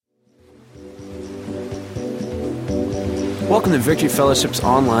Welcome to Victory Fellowship's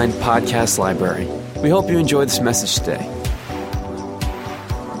online podcast library. We hope you enjoy this message today.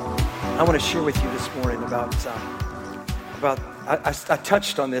 I want to share with you this morning about I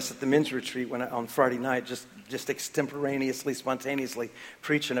touched on this at the men's retreat on Friday night, just extemporaneously, spontaneously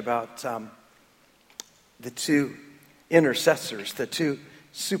preaching about the two intercessors, the two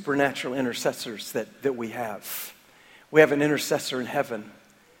supernatural intercessors that we have. We have an intercessor in heaven.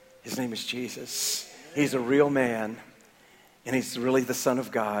 His name is Jesus. He's a real man, and he's really the Son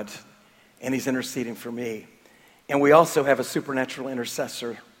of God, and he's interceding for me. And we also have a supernatural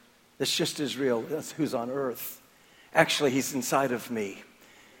intercessor that's just as real as who's on earth. Actually, he's inside of me.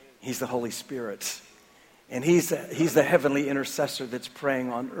 He's the Holy Spirit. And he's the heavenly intercessor that's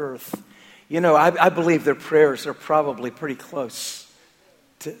praying on earth. You know, I believe their prayers are probably pretty close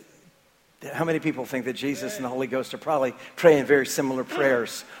to... How many people think that Jesus and the Holy Ghost are probably praying very similar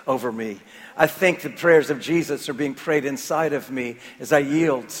prayers over me? I think the prayers of Jesus are being prayed inside of me as I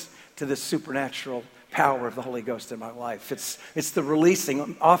yield to the supernatural power of the Holy Ghost in my life. It's the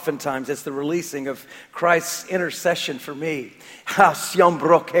releasing, oftentimes it's the releasing of Christ's intercession for me. It's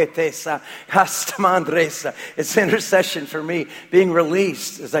intercession for me being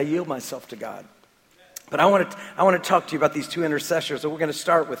released as I yield myself to God. But I want to talk to you about these two intercessors. So we're going to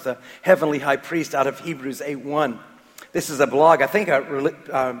start with the heavenly high priest out of Hebrews 8:1. This is a blog, I think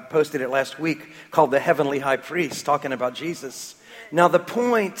I posted it last week, called The Heavenly High Priest, talking about Jesus. Now the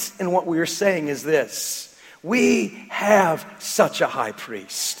point in what we are saying is this: we have such a high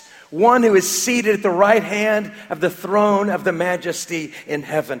priest, one who is seated at the right hand of the throne of the majesty in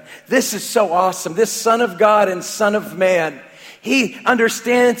heaven. This is so awesome. This Son of God and Son of Man, he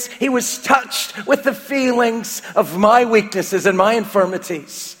understands, he was touched with the feelings of my weaknesses and my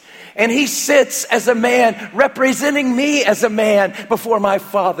infirmities. And he sits as a man, representing me as a man before my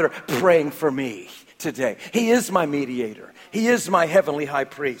Father, praying for me today. He is my mediator. He is my heavenly high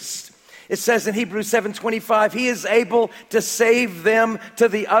priest. It says in Hebrews 7:25, he is able to save them to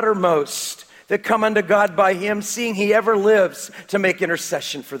the uttermost that come unto God by him, seeing he ever lives to make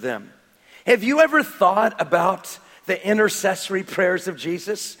intercession for them. Have you ever thought about the intercessory prayers of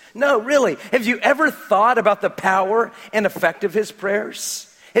Jesus? No, really. Have you ever thought about the power and effect of his prayers?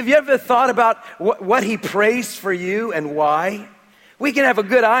 Have you ever thought about what he prays for you and why? We can have a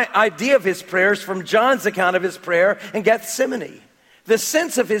good idea of his prayers from John's account of his prayer in Gethsemane. The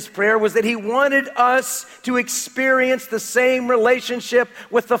sense of his prayer was that he wanted us to experience the same relationship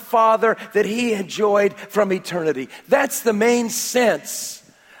with the Father that he enjoyed from eternity. That's the main sense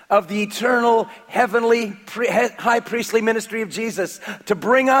of the eternal heavenly high priestly ministry of Jesus, to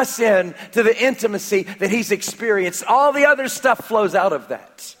bring us in to the intimacy that he's experienced. All the other stuff flows out of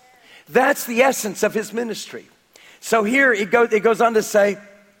that. That's the essence of his ministry. So here it goes on to say,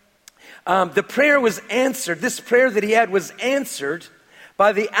 the prayer was answered. This prayer that he had was answered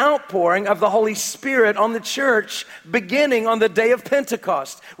by the outpouring of the Holy Spirit on the church beginning on the day of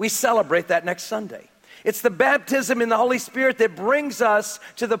Pentecost. We celebrate that next Sunday. It's the baptism in the Holy Spirit that brings us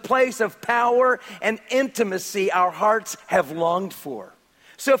to the place of power and intimacy our hearts have longed for.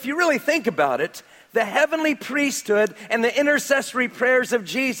 So if you really think about it, the heavenly priesthood and the intercessory prayers of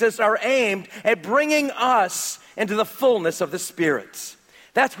Jesus are aimed at bringing us into the fullness of the Spirit.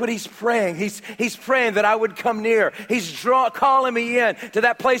 That's what he's praying. He's praying that I would come near. He's calling me in to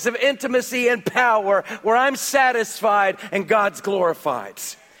that place of intimacy and power where I'm satisfied and God's glorified.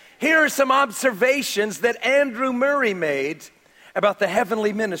 Here are some observations that Andrew Murray made about the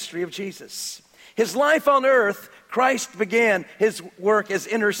heavenly ministry of Jesus. His life on earth, Christ began his work as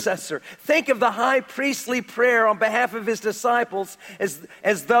intercessor. Think of the high priestly prayer on behalf of his disciples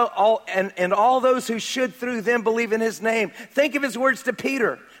as though all those who should through them believe in his name. Think of his words to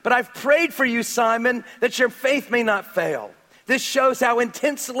Peter. But I've prayed for you, Simon, that your faith may not fail. This shows how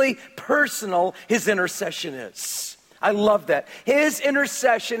intensely personal his intercession is. I love that. His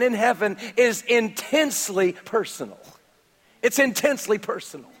intercession in heaven is intensely personal. It's intensely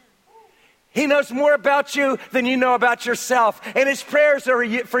personal. He knows more about you than you know about yourself. And his prayers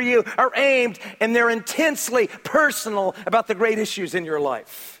for you are aimed, and they're intensely personal about the great issues in your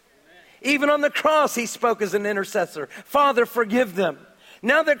life. Even on the cross, he spoke as an intercessor. Father, forgive them.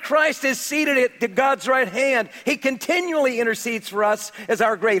 Now that Christ is seated at God's right hand, he continually intercedes for us as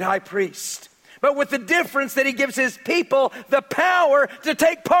our great high priest. But with the difference that he gives his people the power to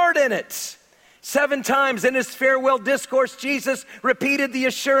take part in it. 7 times in his farewell discourse, Jesus repeated the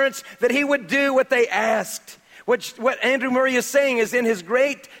assurance that he would do what they asked. What Andrew Murray is saying is in his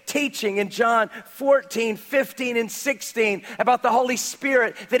great teaching in John 14, 15, and 16 about the Holy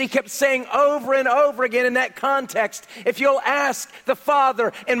Spirit that he kept saying over and over again in that context, if you'll ask the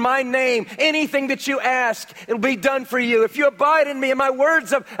Father in my name, anything that you ask, it'll be done for you. If you abide in me and my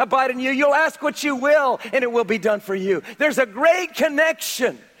words abide in you, you'll ask what you will and it will be done for you. There's a great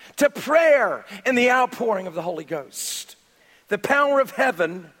connection to prayer and the outpouring of the Holy Ghost. The power of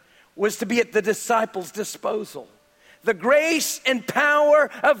heaven was to be at the disciples' disposal. The grace and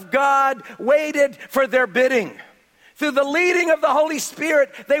power of God waited for their bidding. Through the leading of the Holy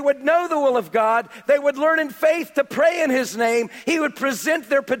Spirit, they would know the will of God. They would learn in faith to pray in His name. He would present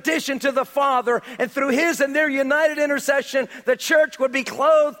their petition to the Father, and through His and their united intercession, the church would be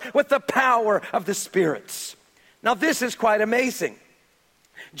clothed with the power of the spirits. Now, this is quite amazing.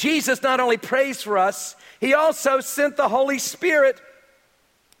 Jesus not only prays for us, He also sent the Holy Spirit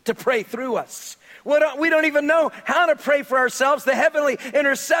to pray through us. We don't even know how to pray for ourselves. The heavenly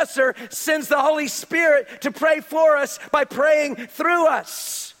intercessor sends the Holy Spirit to pray for us by praying through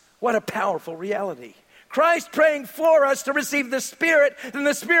us. What a powerful reality. Christ praying for us to receive the Spirit, then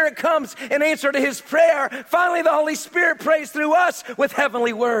the Spirit comes in answer to His prayer. Finally, the Holy Spirit prays through us with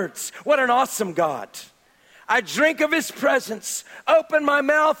heavenly words. What an awesome God. I drink of His presence, open my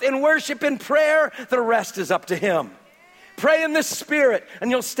mouth in worship and prayer. The rest is up to Him. Pray in the Spirit, and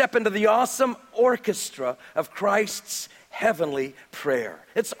you'll step into the awesome orchestra of Christ's heavenly prayer.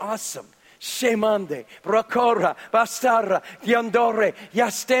 It's awesome. Shemande, Brokora, Bastara, Yandore,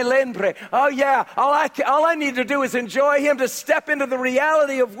 Yastelembre. Oh yeah, all I need to do is enjoy Him, to step into the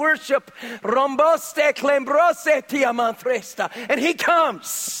reality of worship. Romboste, Clembrose, Tiamantresta. And He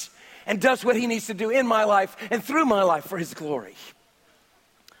comes and does what He needs to do in my life and through my life for His glory.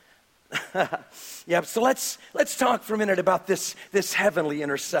 Yeah, so let's talk for a minute about this heavenly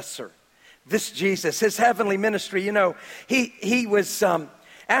intercessor, this Jesus, His heavenly ministry. You know, he was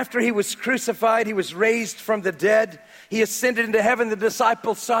after He was crucified, He was raised from the dead. He ascended into heaven. The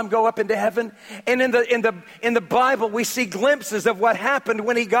disciples saw Him go up into heaven, and in the Bible we see glimpses of what happened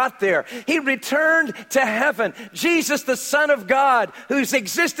when He got there. He returned to heaven. Jesus, the Son of God, who's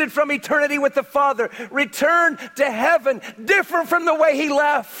existed from eternity with the Father, returned to heaven, different from the way He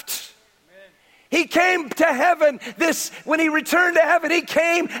left. He came to heaven, when He returned to heaven, He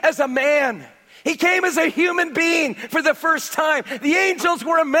came as a man. He came as a human being for the first time. The angels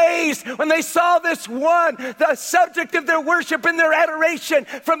were amazed when they saw this one, the subject of their worship and their adoration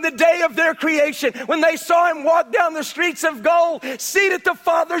from the day of their creation. When they saw Him walk down the streets of gold, seated at the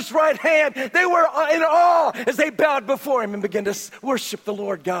Father's right hand, they were in awe as they bowed before Him and began to worship the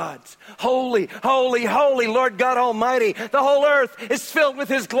Lord God. Holy, holy, holy, Lord God Almighty. The whole earth is filled with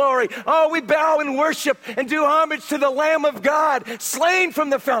His glory. Oh, we bow and worship and do homage to the Lamb of God, slain from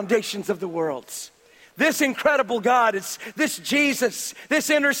the foundations of the world. This incredible God, it's this Jesus, this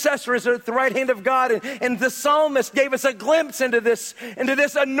intercessor is at the right hand of God. And the psalmist gave us a glimpse into this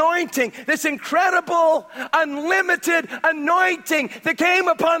anointing, this incredible, unlimited anointing that came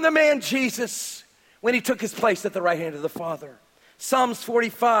upon the man Jesus when He took His place at the right hand of the Father. Psalms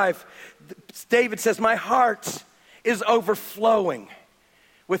 45, David says, my heart is overflowing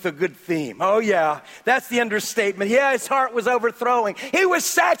with a good theme. Oh yeah, that's the understatement. Yeah, his heart was overflowing. He was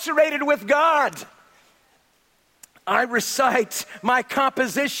saturated with God. I recite my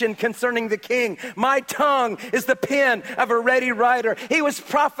composition concerning the King. My tongue is the pen of a ready writer. He was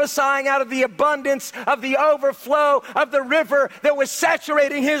prophesying out of the abundance of the overflow of the river that was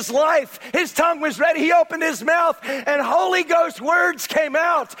saturating his life. His tongue was ready. He opened his mouth and Holy Ghost words came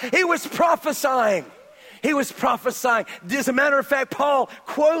out. He was prophesying. He was prophesying. As a matter of fact, Paul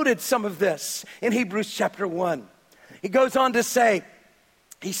quoted some of this in Hebrews chapter 1. He goes on to say,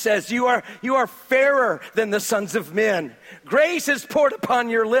 he says, you are fairer than the sons of men. Grace is poured upon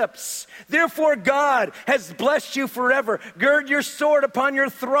your lips. Therefore God has blessed you forever. Gird your sword upon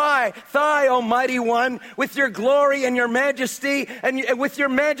your thigh, Almighty One, with your glory and your majesty, and with your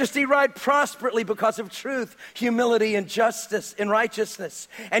majesty ride prosperously because of truth, humility, and justice, and righteousness.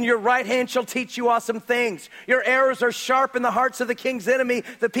 And your right hand shall teach you awesome things. Your arrows are sharp in the hearts of the king's enemy.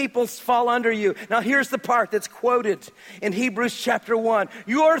 The peoples fall under you. Now here's the part that's quoted in Hebrews chapter 1.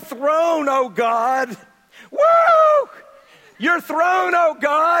 Your throne, O God. Woo! Your throne, O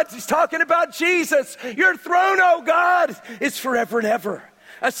God. He's talking about Jesus. Your throne, O God, is forever and ever.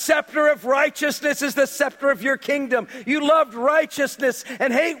 A scepter of righteousness is the scepter of your kingdom. You loved righteousness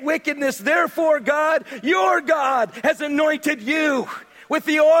and hate wickedness. Therefore, God, your God, has anointed you with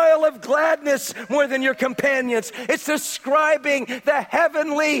the oil of gladness more than your companions. It's describing the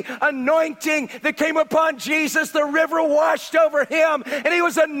heavenly anointing that came upon Jesus. The river washed over him, and he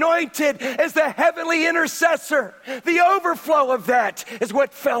was anointed as the heavenly intercessor. The overflow of that is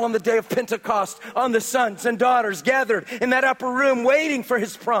what fell on the day of Pentecost on the sons and daughters gathered in that upper room waiting for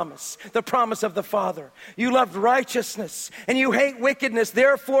his promise, the promise of the Father. You loved righteousness and you hate wickedness.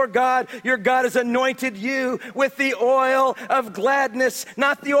 Therefore, God, your God, has anointed you with the oil of gladness,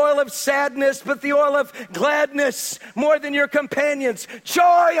 not the oil of sadness, but the oil of gladness more than your companions.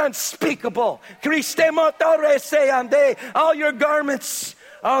 Joy unspeakable. All your garments,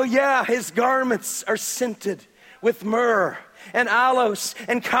 oh yeah, his garments are scented with myrrh and aloes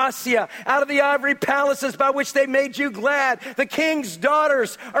and cassia out of the ivory palaces by which they made you glad. The king's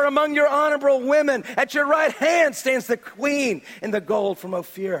daughters are among your honorable women. At your right hand stands the queen in the gold from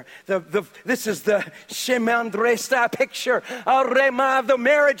Ophir. This is the Shemandresta picture of the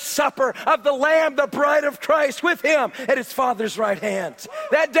marriage supper of the Lamb, the bride of Christ, with him at his Father's right hand.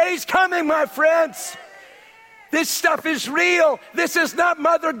 That day's coming, my friends. This stuff is real. This is not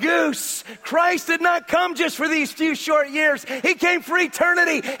Mother Goose. Christ did not come just for these few short years. He came for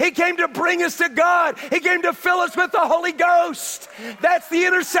eternity. He came to bring us to God. He came to fill us with the Holy Ghost. That's the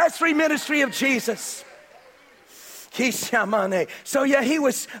intercessory ministry of Jesus. So yeah, he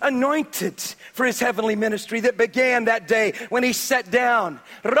was anointed for his heavenly ministry that began that day when he sat down.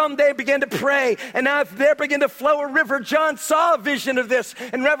 Ronde began to pray, and now there began to flow a river. John saw a vision of this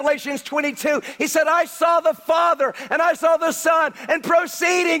in Revelations 22. He said, I saw the Father and I saw the Son, and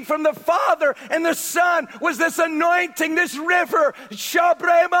proceeding from the Father and the Son was this anointing, this river,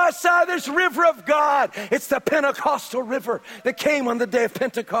 this river of God. It's the Pentecostal river that came on the day of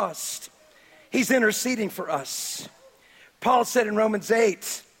Pentecost. He's interceding for us. Paul said in Romans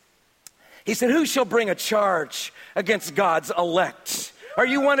 8, he said, who shall bring a charge against God's elect? Are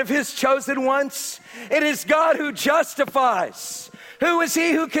you one of his chosen ones? It is God who justifies. Who is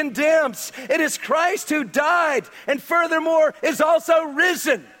he who condemns? It is Christ who died and furthermore is also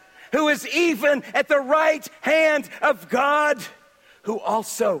risen, who is even at the right hand of God, who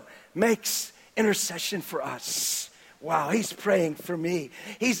also makes intercession for us. Wow, he's praying for me.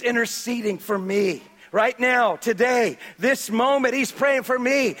 He's interceding for me. Right now, today, this moment, he's praying for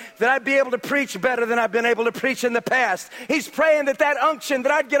me that I'd be able to preach better than I've been able to preach in the past. He's praying that unction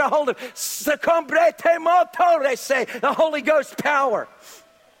that I'd get a hold of, the Holy Ghost power.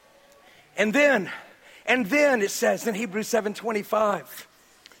 And then it says in Hebrews 7:25,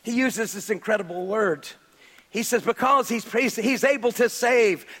 he uses this incredible word. He says, because he's able to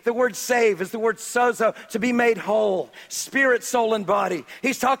save. The word save is the word sozo, to be made whole. Spirit, soul, and body.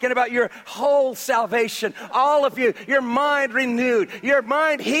 He's talking about your whole salvation. All of you, your mind renewed, your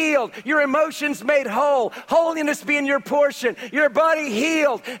mind healed, your emotions made whole. Holiness being your portion. Your body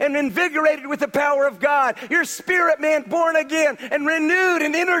healed and invigorated with the power of God. Your spirit man born again and renewed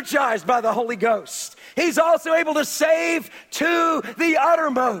and energized by the Holy Ghost. He's also able to save to the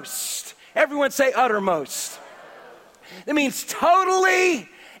uttermost. Everyone say uttermost. It means totally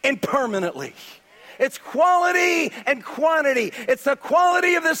and permanently. It's quality and quantity. It's the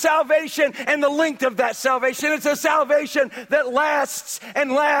quality of the salvation and the length of that salvation. It's a salvation that lasts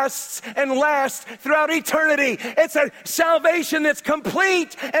and lasts and lasts throughout eternity. It's a salvation that's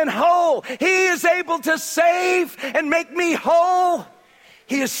complete and whole. He is able to save and make me whole.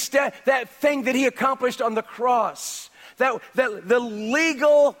 He is that thing that he accomplished on the cross. That the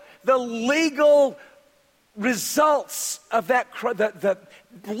legal results of that,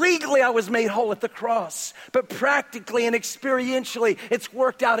 legally I was made whole at the cross, but practically and experientially it's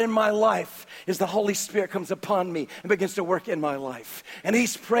worked out in my life as the Holy Spirit comes upon me and begins to work in my life. And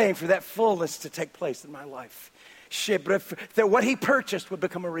he's praying for that fullness to take place in my life. That what he purchased would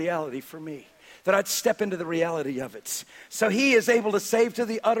become a reality for me, that I'd step into the reality of it. So he is able to save to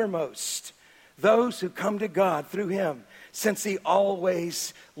the uttermost those who come to God through him, since he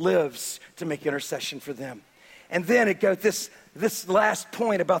always lives to make intercession for them. And then it goes this last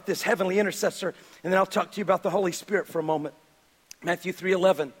point about this heavenly intercessor, and then I'll talk to you about the Holy Spirit for a moment. Matthew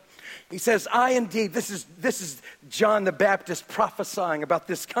 3:11. He says, I indeed, this is John the Baptist prophesying about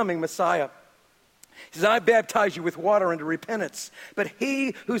this coming Messiah. He says, I baptize you with water unto repentance, but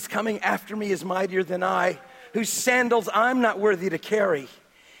he who's coming after me is mightier than I, whose sandals I'm not worthy to carry.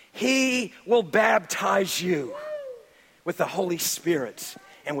 He will baptize you with the Holy Spirit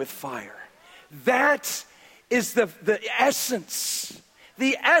and with fire. That is the essence.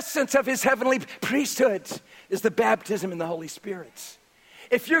 The essence of his heavenly priesthood is the baptism in the Holy Spirit.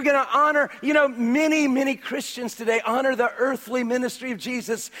 If you're going to honor, many Christians today honor the earthly ministry of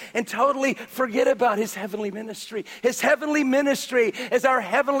Jesus and totally forget about his heavenly ministry. His heavenly ministry is our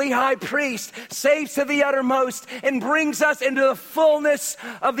heavenly high priest, saves to the uttermost and brings us into the fullness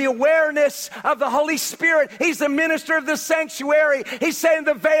of the awareness of the Holy Spirit. He's the minister of the sanctuary. He's saying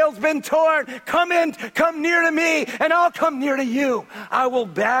the veil's been torn. Come in, come near to me, and I'll come near to you. I will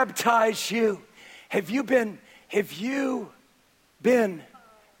baptize you. Have you been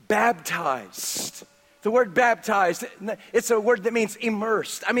baptized? The word baptized, it's a word that means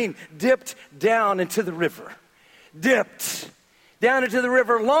immersed. Dipped down into the river. Dipped down into the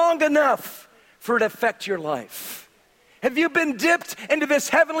river long enough for it to affect your life. Have you been dipped into this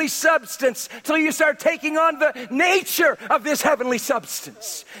heavenly substance till you start taking on the nature of this heavenly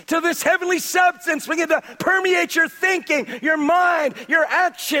substance? Till this heavenly substance begin to permeate your thinking, your mind, your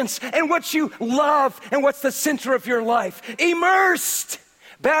actions, and what you love and what's the center of your life. Immersed,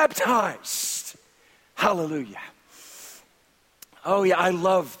 baptized. Hallelujah. Oh yeah, I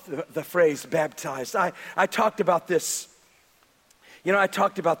love the phrase baptized. I talked about this. I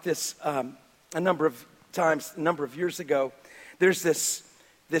talked about this a number of times, a number of years ago. There's this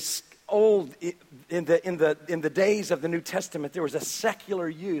old, in the days of the New Testament, there was a secular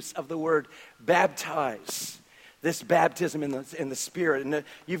use of the word baptize. This baptism in the Spirit, and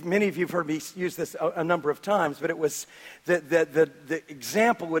many of you have heard me use this a number of times. But it was the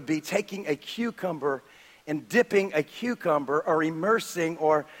example would be taking a cucumber and dipping a cucumber, or immersing,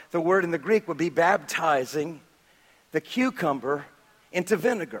 or the word in the Greek would be baptizing the cucumber into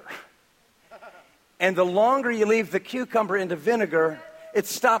vinegar. And the longer you leave the cucumber into vinegar, it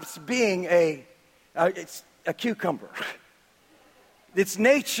stops being it's a cucumber. Its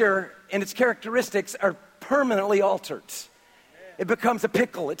nature and its characteristics are permanently altered. It becomes a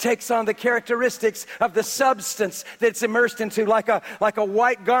pickle. It takes on the characteristics of the substance that it's immersed into, like a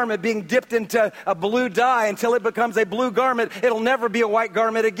white garment being dipped into a blue dye until it becomes a blue garment. It'll never be a white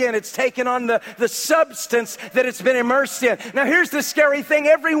garment again. It's taken on the substance that it's been immersed in. Now here's the scary thing.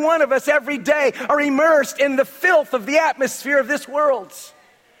 Every one of us every day are immersed in the filth of the atmosphere of this world.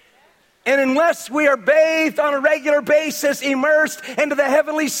 And unless we are bathed on a regular basis, immersed into the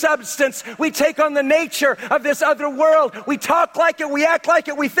heavenly substance, we take on the nature of this other world. We talk like it, we act like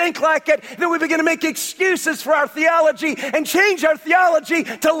it, we think like it. Then we begin to make excuses for our theology and change our theology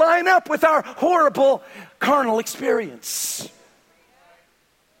to line up with our horrible carnal experience.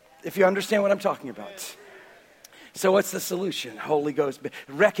 If you understand what I'm talking about. So what's the solution? Holy Ghost,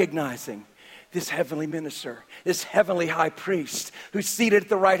 recognizing this heavenly minister, this heavenly high priest who's seated at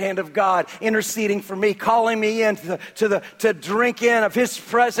the right hand of God, interceding for me, calling me in to drink in of his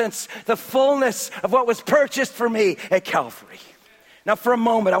presence, the fullness of what was purchased for me at Calvary. Now for a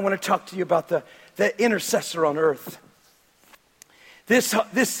moment, I want to talk to you about the intercessor on earth. This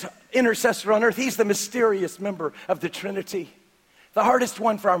intercessor on earth, he's the mysterious member of the Trinity. The hardest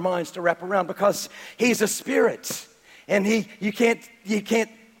one for our minds to wrap around, because he's a spirit. And you can't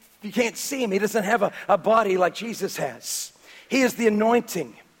see him. He doesn't have a body like Jesus has. He is the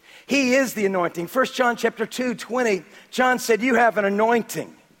anointing. He is the anointing. 1 John chapter 2:20, John said, you have an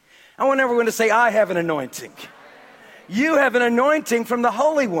anointing. I want everyone to say, I have an anointing. You have an anointing from the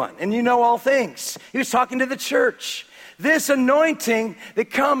Holy One, and you know all things. He was talking to the church. This anointing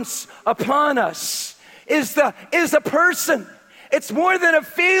that comes upon us is a person. It's more than a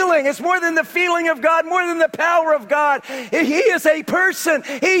feeling. It's more than the feeling of God, more than the power of God. He is a person.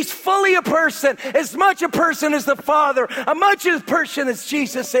 He's fully a person. As much a person as the Father, as much a person as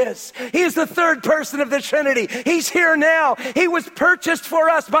Jesus is. He is the third person of the Trinity. He's here now. He was purchased for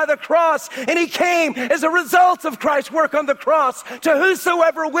us by the cross, and he came as a result of Christ's work on the cross to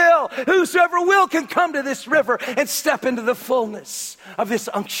whosoever will. Whosoever will can come to this river and step into the fullness of this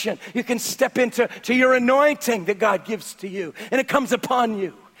unction. You can step into your anointing that God gives to you. And it comes upon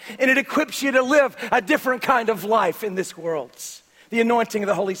you. And it equips you to live a different kind of life in this world. The anointing of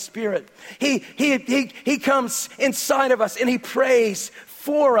the Holy Spirit. He comes inside of us and he prays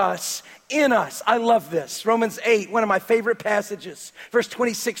for us, in us. I love this. Romans 8, one of my favorite passages. Verse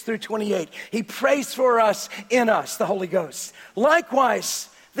 26 through 28. He prays for us, in us, the Holy Ghost. Likewise,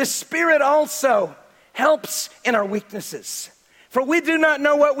 the Spirit also helps in our weaknesses. For we do not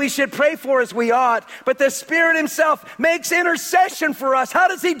know what we should pray for as we ought, but the Spirit himself makes intercession for us. How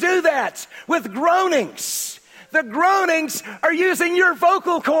does he do that? With groanings. The groanings are using your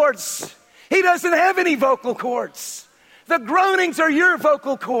vocal cords. He doesn't have any vocal cords. The groanings are your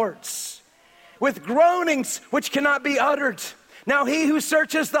vocal cords. With groanings which cannot be uttered. Now he who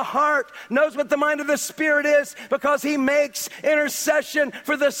searches the heart knows what the mind of the Spirit is, because he makes intercession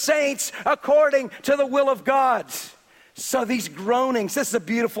for the saints according to the will of God. So these groanings, this is a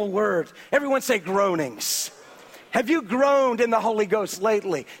beautiful word. Everyone say groanings. Have you groaned in the Holy Ghost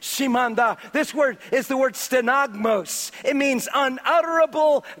lately? Shimanda. This word is the word stenagmos. It means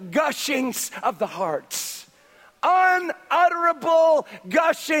unutterable gushings of the heart. Unutterable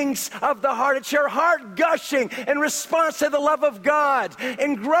gushings of the heart. It's your heart gushing in response to the love of God,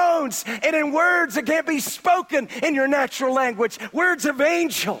 in groans and in words that can't be spoken in your natural language. Words of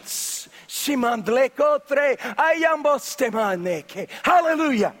angels.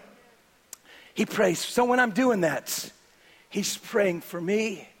 Hallelujah. He prays. So when I'm doing that, he's praying for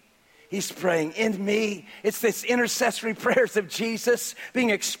me. He's praying in me. It's this intercessory prayers of Jesus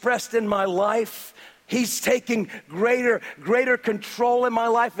being expressed in my life. He's taking greater control in my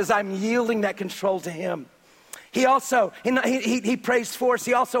life as I'm yielding that control to him. He also, he prays for us.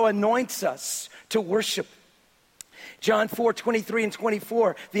 He also anoints us to worship. John 4:23 and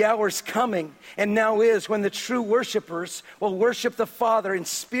 24, the hour is coming and now is when the true worshipers will worship the Father in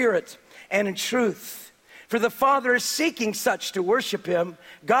spirit and in truth. For the Father is seeking such to worship him.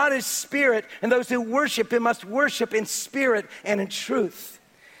 God is spirit, and those who worship him must worship in spirit and in truth.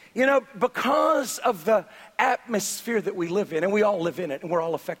 You know, because of the atmosphere that we live in, and we all live in it, and we're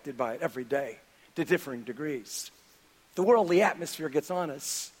all affected by it every day to differing degrees. The worldly atmosphere gets on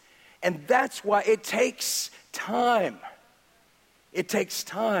us. And that's why it takes time. It takes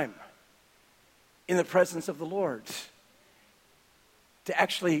time in the presence of the Lord to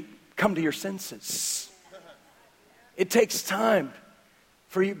actually come to your senses. It takes time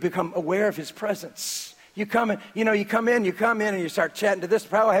for you to become aware of his presence. You come in and you start chatting to this.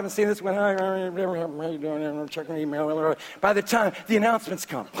 Oh, I haven't seen this one. I'm checking email. By the time the announcements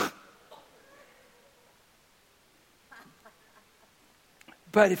come.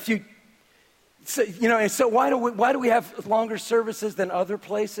 But if you, so why do we have longer services than other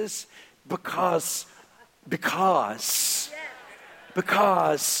places? Because of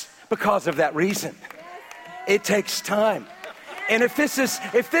that reason. It takes time. And if this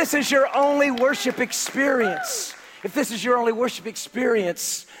is your only worship experience,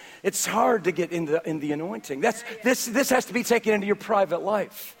 it's hard to get in the anointing. This has to be taken into your private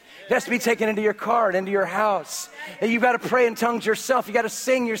life. It has to be taken into your car and into your house. And you've got to pray in tongues yourself. You got to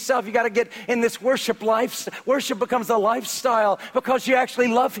sing yourself. You got to get in this worship life. Worship becomes a lifestyle because you actually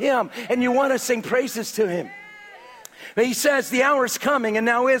love him and you want to sing praises to him. But he says the hour is coming and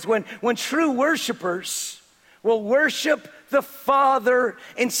now is when true worshipers will worship the Father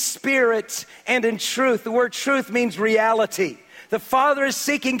in spirit and in truth. The word truth means reality. The Father is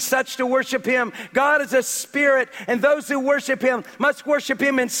seeking such to worship him. God is a spirit, and those who worship him must worship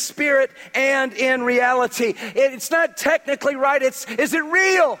him in spirit and in reality. It's not technically right. Is it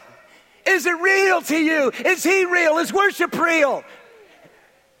real? Is it real to you? Is he real? Is worship real?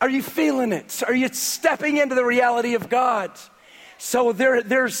 Are you feeling it? Are you stepping into the reality of God? So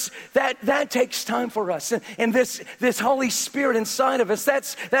there's that takes time for us. And this Holy Spirit inside of us,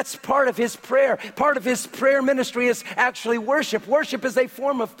 that's part of his prayer. Part of his prayer ministry is actually worship. Worship is a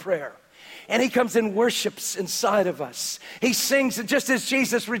form of prayer. And he comes and worships inside of us. He sings, just as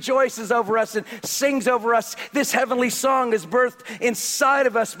Jesus rejoices over us and sings over us, this heavenly song is birthed inside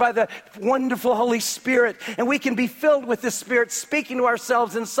of us by the wonderful Holy Spirit. And we can be filled with the Spirit, speaking to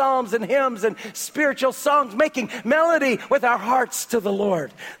ourselves in psalms and hymns and spiritual songs, making melody with our hearts to the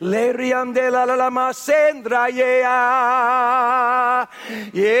Lord.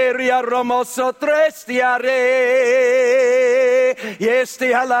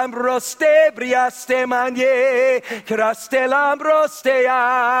 Briaste manje, kraste lambroste,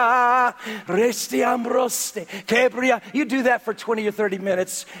 resti ambroste, kebria. You do that for 20 or 30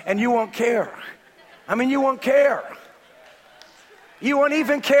 minutes and you won't care. You won't care. You won't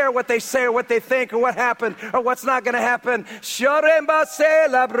even care what they say or what they think or what happened or what's not going to happen.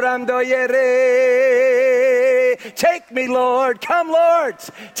 Take me, Lord. Come, Lord.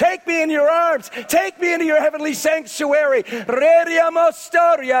 Take me in your arms. Take me into your heavenly sanctuary.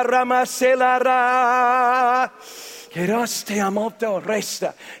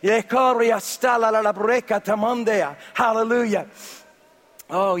 Hallelujah.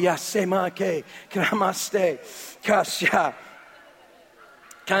 Oh, yasemake, kramaste, kasha.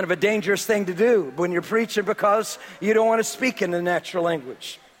 Kind of a dangerous thing to do when you're preaching because you don't want to speak in the natural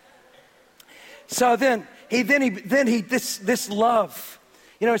language. So this love,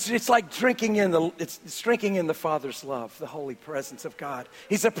 it's like drinking in the Father's love, the holy presence of God.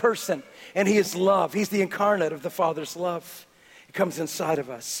 He's a person and he is love. He's the incarnate of the Father's love. It comes inside of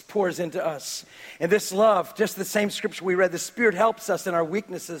us, pours into us. And this love, just the same scripture we read, the Spirit helps us in our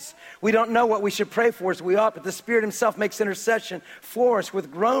weaknesses. We don't know what we should pray for as we ought, but the Spirit himself makes intercession for us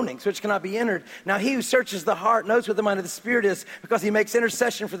with groanings, which cannot be entered. Now he who searches the heart knows what the mind of the Spirit is, because he makes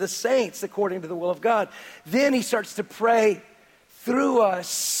intercession for the saints according to the will of God. Then he starts to pray through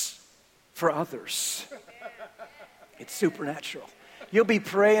us for others. It's supernatural. You'll be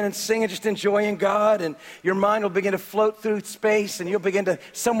praying and singing, just enjoying God, and your mind will begin to float through space, and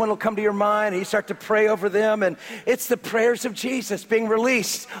someone will come to your mind, and you start to pray over them, and it's the prayers of Jesus being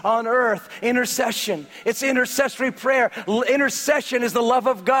released on earth. Intercession. It's intercessory prayer. Intercession is the love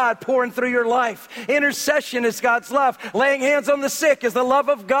of God pouring through your life. Intercession is God's love. Laying hands on the sick is the love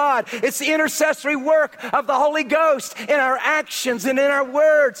of God. It's the intercessory work of the Holy Ghost in our actions and in our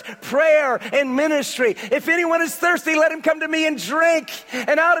words, prayer and ministry. If anyone is thirsty, let him come to me and drink.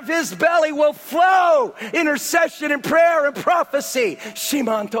 And out of his belly will flow intercession and prayer and prophecy.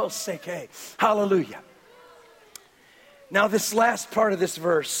 Shimantoseke. Hallelujah. Now this last part of this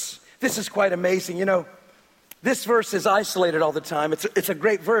verse, this is quite amazing. You know, this verse is isolated all the time. It's a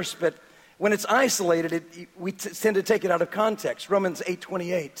great verse, but when it's isolated, we tend to take it out of context. Romans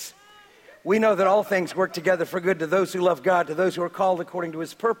 8:28. We know that all things work together for good to those who love God, to those who are called according to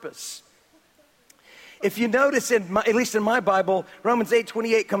his purpose. If you notice, at least in my Bible, Romans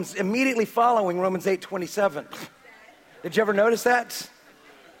 8:28 comes immediately following Romans 8:27. Did you ever notice that?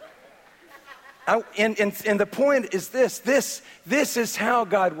 And the point is this is how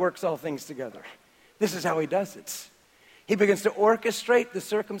God works all things together. This is how he does it. He begins to orchestrate the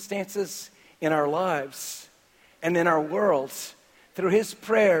circumstances in our lives and in our world through his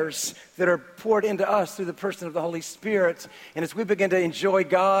prayers that are poured into us through the person of the Holy Spirit. And as we begin to enjoy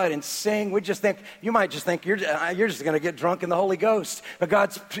God and sing, you might just think you're just going to get drunk in the Holy Ghost. But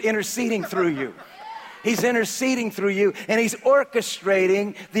God's interceding through you. He's interceding through you, and he's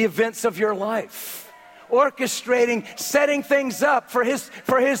orchestrating the events of your life. Orchestrating, setting things up for his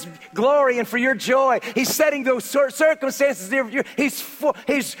glory and for your joy. He's setting those circumstances.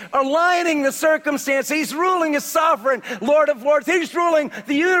 He's aligning the circumstances. He's ruling as sovereign Lord of Lords. He's ruling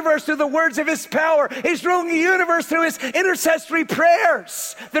the universe through the words of his power. He's ruling the universe through his intercessory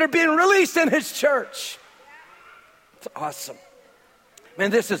prayers that are being released in his church. It's awesome.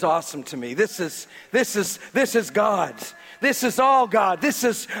 Man, this is awesome to me. This is God. This is all God. This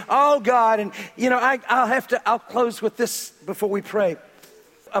is all God. And, you know, I'll close with this before we pray.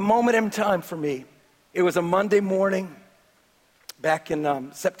 A moment in time for me. It was a Monday morning back in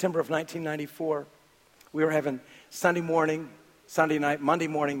September of 1994. We were having Sunday morning, Sunday night, Monday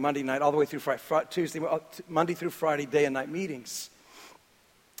morning, Monday night, all the way through Friday, Monday through Friday, day and night meetings.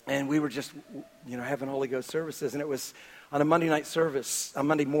 And we were just, having Holy Ghost services. And it was on a Monday night service, a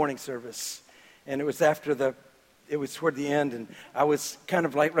Monday morning service. And it was it was toward the end, and I was kind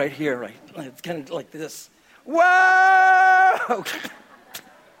of like right here, right? It's kind of like this. Whoa!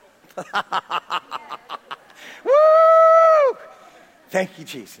 Woo! Thank you,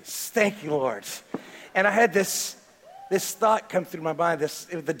 Jesus. Thank you, Lord. And I had this thought come through my mind.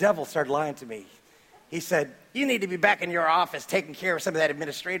 The devil started lying to me. He said, you need to be back in your office taking care of some of that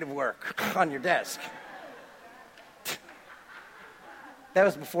administrative work on your desk. That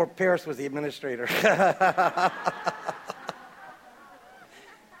was before Paris was the administrator.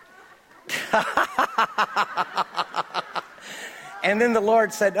 And then the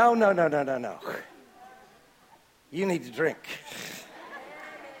Lord said, oh, no. You need to drink.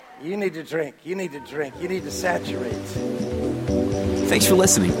 You need to drink. You need to drink. You need to saturate. Thanks for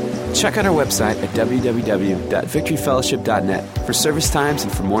listening. Check out our website at www.victoryfellowship.net for service times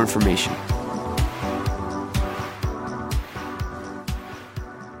and for more information.